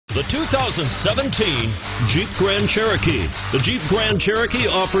The 2017 Jeep Grand Cherokee. The Jeep Grand Cherokee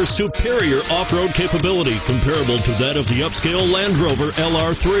offers superior off-road capability comparable to that of the upscale Land Rover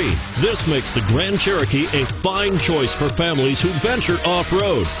LR3. This makes the Grand Cherokee a fine choice for families who venture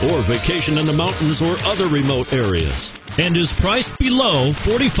off-road or vacation in the mountains or other remote areas, and is priced below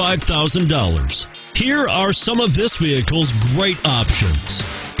 $45,000. Here are some of this vehicle's great options: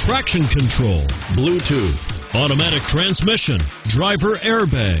 traction control, Bluetooth, automatic transmission, driver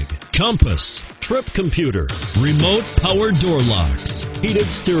airbag, compass, trip computer, remote power door locks, heated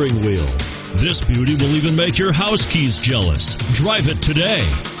steering wheel. This beauty will even make your house keys jealous. Drive it today.